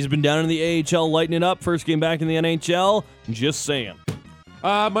 Maybe. He's been down in the AHL lighting it up. First game back in the NHL. Just saying.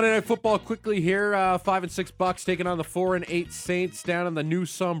 Monday Night Football quickly here. $5 and $6 taking on the 4 and 8 Saints down in the New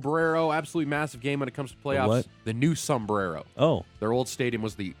Sombrero. Absolutely massive game when it comes to playoffs. What? The New Sombrero. Oh. Their old stadium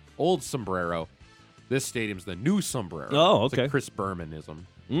was the old Sombrero. This stadium's the New Sombrero. Oh, It's okay. a Chris Bermanism.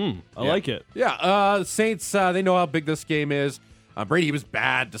 I like it. Yeah, Saints, they know how big this game is. Brady was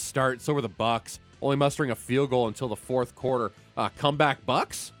bad to start. So were the Bucks. Only mustering a field goal until the fourth quarter. Comeback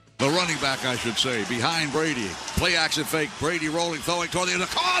Bucks? The running back, I should say, behind Brady. Play action fake. Brady rolling, throwing toward the end.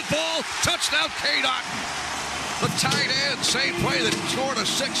 Caught ball. Touchdown, Cade Otton. The tight end, same play that scored a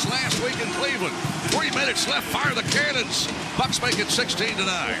 6 last week in Cleveland. 3 minutes left. Fire the cannons. Bucks make it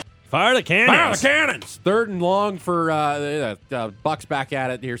 16-9. Fire the cannons. Fire the cannons. 3rd and long for Bucks back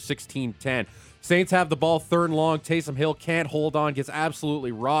at it here, 16-10. Saints have the ball 3rd and long. Taysom Hill can't hold on, gets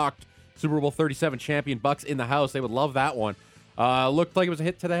absolutely rocked. Super Bowl 37 champion Bucks in the house. They would love that one. Looked like it was a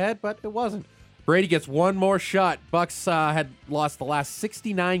hit to the head, but it wasn't. Brady gets one more shot. Bucks had lost the last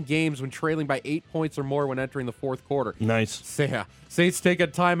 69 games when trailing by 8 points or more when entering the fourth quarter. Nice. Saints take a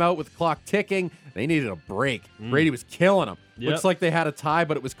timeout with the clock ticking. They needed a break. Brady was killing them. Yep. Looks like they had a tie,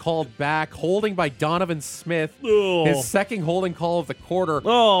 but it was called back. Holding by Donovan Smith. Oh. His second holding call of the quarter.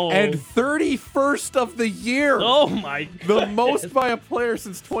 Oh. And 31st of the year. Oh, my God. The most by a player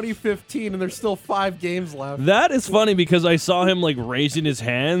since 2015, and there's still 5 games left. That is funny because I saw him like raising his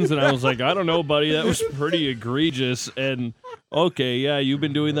hands, and I was like, I don't know, buddy. That was pretty egregious. And okay, yeah, you've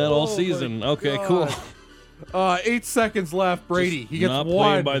been doing that all season. Okay, cool. 8 seconds left. Brady. He gets Not one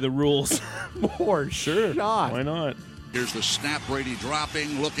playing by the rules. more shot. Why not? Here's the snap. Brady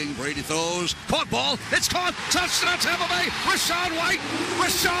dropping, looking. Brady throws. Caught ball. It's caught. Touchdown, Tampa Bay. Rashawn White.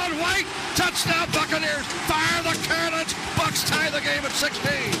 Touchdown, Buccaneers. Fire the cannons. Bucks tie the game at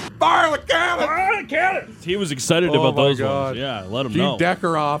 16. Fire the cannons. Fire the cannons. He was excited about my those God. ones. Yeah, let him Gene know.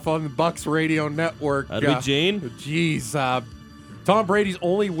 Deckeroff on the Bucks Radio Network. That'd be Gene. Jeez. Tom Brady's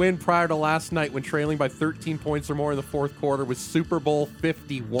only win prior to last night when trailing by 13 points or more in the fourth quarter was Super Bowl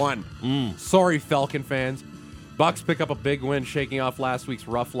 51. Sorry, Falcon fans. Bucks pick up a big win, shaking off last week's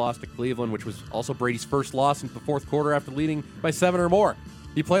rough loss to Cleveland, which was also Brady's first loss in the fourth quarter after leading by 7 or more.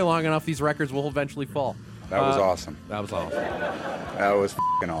 You play long enough, these records will eventually fall. That was awesome. That was awesome. That was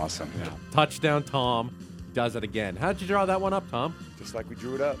f***ing awesome. Yeah. Touchdown, Tom does it again. How'd you draw that one up, Tom? Just like we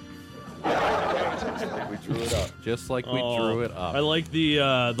drew it up. Just like we drew it up. Just like we drew it up. I like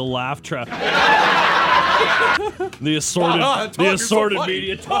the laugh track. the assorted, Tom, the you're assorted so funny.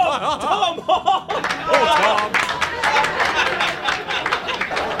 media. Tom.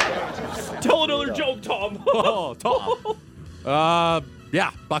 Tell another joke, Tom. Oh, Tom.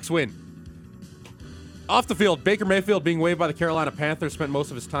 Yeah, Bucks win. Off the field, Baker Mayfield being waived by the Carolina Panthers, spent most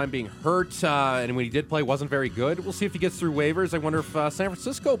of his time being hurt, and when he did play, wasn't very good. We'll see if he gets through waivers. I wonder if San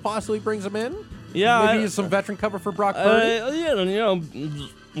Francisco possibly brings him in. Yeah, maybe some veteran cover for Brock Purdy.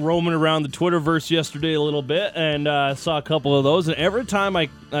 Roaming around the Twitterverse yesterday a little bit, and saw a couple of those. And every time I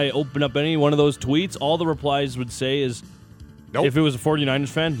open up any one of those tweets, all the replies would say is, Nope. If it was a 49ers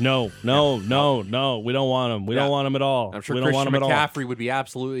fan, no, we don't want him. We don't want him at all. I'm sure we don't want Christian him at McCaffrey would be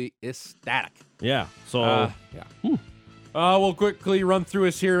absolutely ecstatic. Yeah, so We'll quickly run through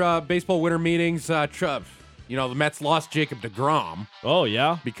us here. Baseball winter meetings. The Mets lost Jacob deGrom. Oh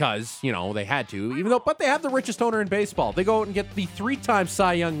yeah, because they had to. But they have the richest owner in baseball. They go out and get the 3-time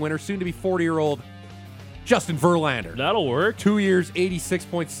Cy Young winner, soon to be 40-year-old Justin Verlander. That'll work. 2 years,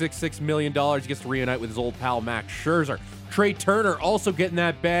 $86.66 million. He gets to reunite with his old pal Max Scherzer. Trey Turner also getting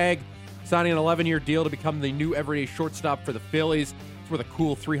that bag, signing an 11-year deal to become the new everyday shortstop for the Phillies. It's worth a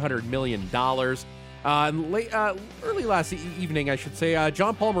cool $300 million. Early last evening, I should say,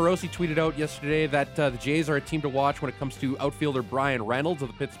 John Paul Morosi tweeted out yesterday that the Jays are a team to watch when it comes to outfielder Brian Reynolds of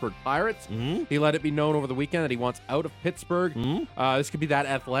the Pittsburgh Pirates. Mm-hmm. He let it be known over the weekend that he wants out of Pittsburgh. Mm-hmm. This could be that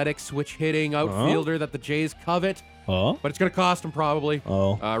athletic, switch-hitting outfielder that the Jays covet. But it's going to cost him probably.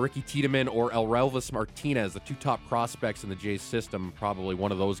 Ricky Tiedemann or Elrelvis Martinez, the 2 top prospects in the Jays system, probably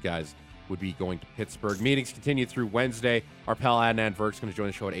one of those guys would be going to Pittsburgh. Meetings continue through Wednesday. Our pal Adnan Verk's going to join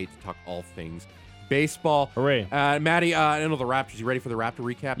the show at 8 to talk all things baseball. Hooray. Maddie, I know the Raptors. You ready for the Raptor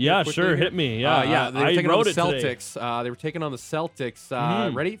recap? Yeah, sure. Hit me. They were taking on the Celtics. Celtics. They were taking on the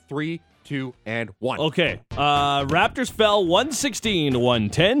Celtics. Ready? 3, 2, and 1. Okay. Raptors fell 116 to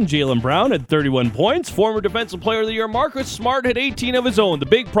 110. Jaylen Brown had 31 points. Former Defensive Player of the Year Marcus Smart had 18 of his own. The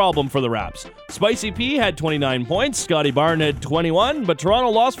big problem for the Raps. Spicy P had 29 points. Scotty Barnes had 21. But Toronto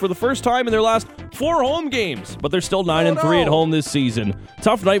lost for the first time in their last 4 home games. But they're still 9-3 at home this season.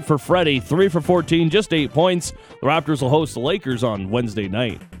 Tough night for Freddie. 3 for 14, just 8 points. The Raptors will host the Lakers on Wednesday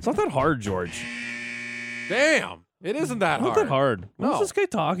night. It's not that hard, George. Damn. It isn't that Not hard. that hard. What's this guy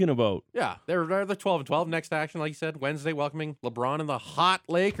talking about? Yeah, they're 12-12. Next action, like you said, Wednesday, welcoming LeBron and the hot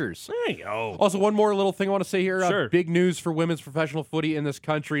Lakers. There you go. Also, one more little thing I want to say here. Sure. Big news for women's professional footy in this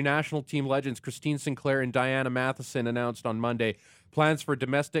country. National team legends Christine Sinclair and Diana Matheson announced on Monday plans for a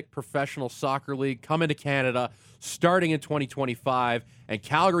domestic professional soccer league coming to Canada starting in 2025. And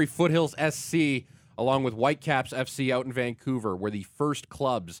Calgary Foothills SC, along with Whitecaps FC out in Vancouver, were the first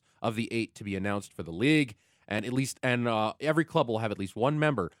clubs of the 8 to be announced for the league. And every club will have at least one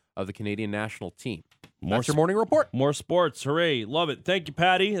member of the Canadian national team. That's your morning report. More sports. Hooray. Love it. Thank you,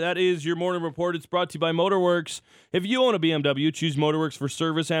 Patty. That is your morning report. It's brought to you by Motorworks. If you own a BMW, choose Motorworks for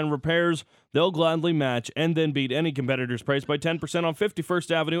service and repairs. They'll gladly match and then beat any competitor's price by 10% on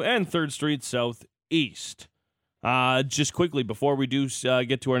 51st Avenue and 3rd Street Southeast. Just quickly, before we do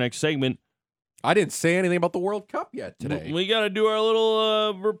get to our next segment, I didn't say anything about the World Cup yet today. We got to do our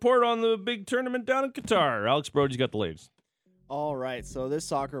little report on the big tournament down in Qatar. Alex Brody's got the latest. All right, so this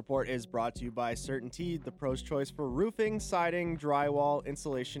soccer report is brought to you by CertainTeed, the pro's choice for roofing, siding, drywall,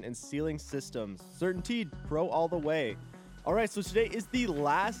 insulation, and ceiling systems. CertainTeed, pro all the way. All right, so today is the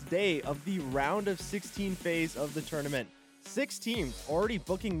last day of the round of 16 phase of the tournament. 6 teams already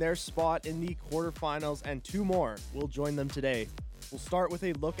booking their spot in the quarterfinals, and 2 more will join them today. We'll start with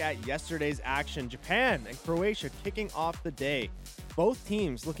a look at yesterday's action. Japan and Croatia kicking off the day. Both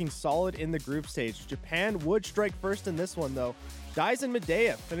teams looking solid in the group stage. Japan would strike first in this one, though. Daisen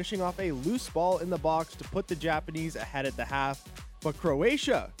Medea finishing off a loose ball in the box to put the Japanese ahead at the half. But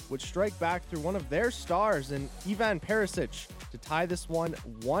Croatia would strike back through one of their stars in Ivan Perisic to tie this one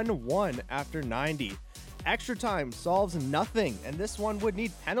 1-1 after 90. Extra time solves nothing, and this one would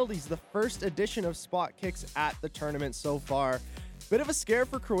need penalties, the first edition of spot kicks at the tournament so far. Bit of a scare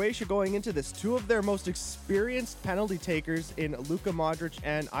for Croatia going into this. 2 of their most experienced penalty takers in Luka Modric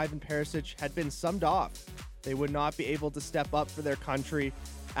and Ivan Perisic had been summed off. They would not be able to step up for their country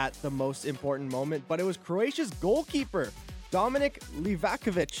at the most important moment, but it was Croatia's goalkeeper, Dominik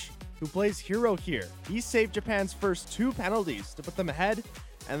Livakovic, who plays hero here. He saved Japan's first 2 penalties to put them ahead,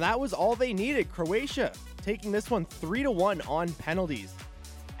 and that was all they needed. Croatia taking this one 3-1 on penalties.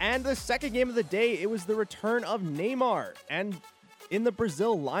 And the second game of the day, it was the return of Neymar and in the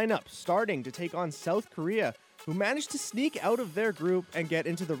Brazil lineup, starting to take on South Korea, who managed to sneak out of their group and get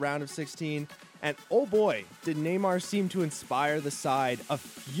into the round of 16. And oh boy, did Neymar seem to inspire the side. A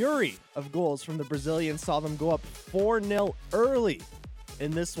fury of goals from the Brazilians saw them go up 4-0 early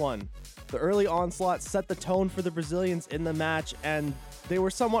in this one. The early onslaught set the tone for the Brazilians in the match, and they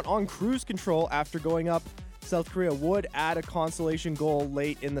were somewhat on cruise control after going up. South Korea would add a consolation goal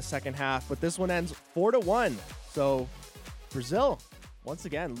late in the second half, but this one ends 4-1. So Brazil, once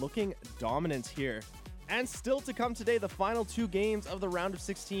again, looking dominant here. And still to come today, the final 2 games of the round of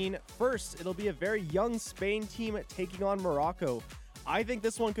 16. First, it'll be a very young Spain team taking on Morocco. I think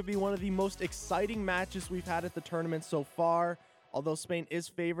this one could be one of the most exciting matches we've had at the tournament so far. Although Spain is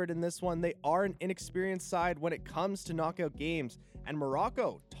favored in this one, they are an inexperienced side when it comes to knockout games. And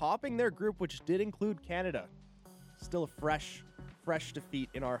Morocco, topping their group, which did include Canada. Still a fresh defeat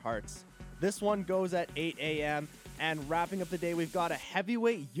in our hearts. This one goes at 8 a.m. And wrapping up the day, we've got a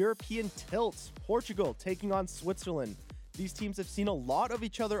heavyweight European tilt. Portugal taking on Switzerland. These teams have seen a lot of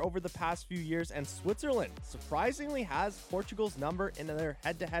each other over the past few years, and Switzerland surprisingly has Portugal's number in their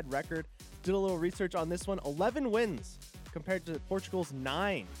head-to-head record. Did a little research on this one. 11 wins compared to Portugal's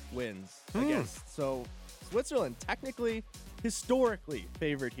 9 wins against. So Switzerland technically, historically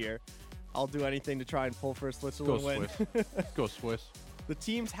favored here. I'll do anything to try and pull for a Switzerland win. Go Swiss. The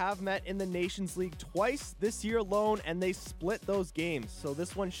teams have met in the Nations League twice this year alone, and they split those games. So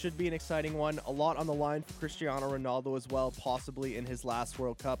this one should be an exciting one. A lot on the line for Cristiano Ronaldo as well, possibly in his last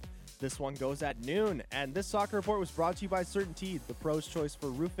World Cup. This one goes at noon. And this soccer report was brought to you by CertainTeed, the pro's choice for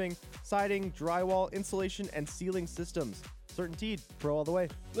roofing, siding, drywall, insulation, and ceiling systems. CertainTeed, pro all the way.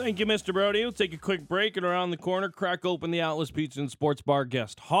 Thank you, Mr. Brody. We'll take a quick break, and around the corner, crack open the Atlas Pizza and Sports Bar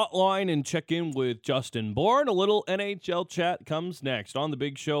guest hotline and check in with Justin Bourne. A little NHL chat comes next on The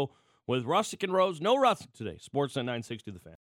Big Show with Russick and Rose. No Russick today. Sportsnet 960 The Fan.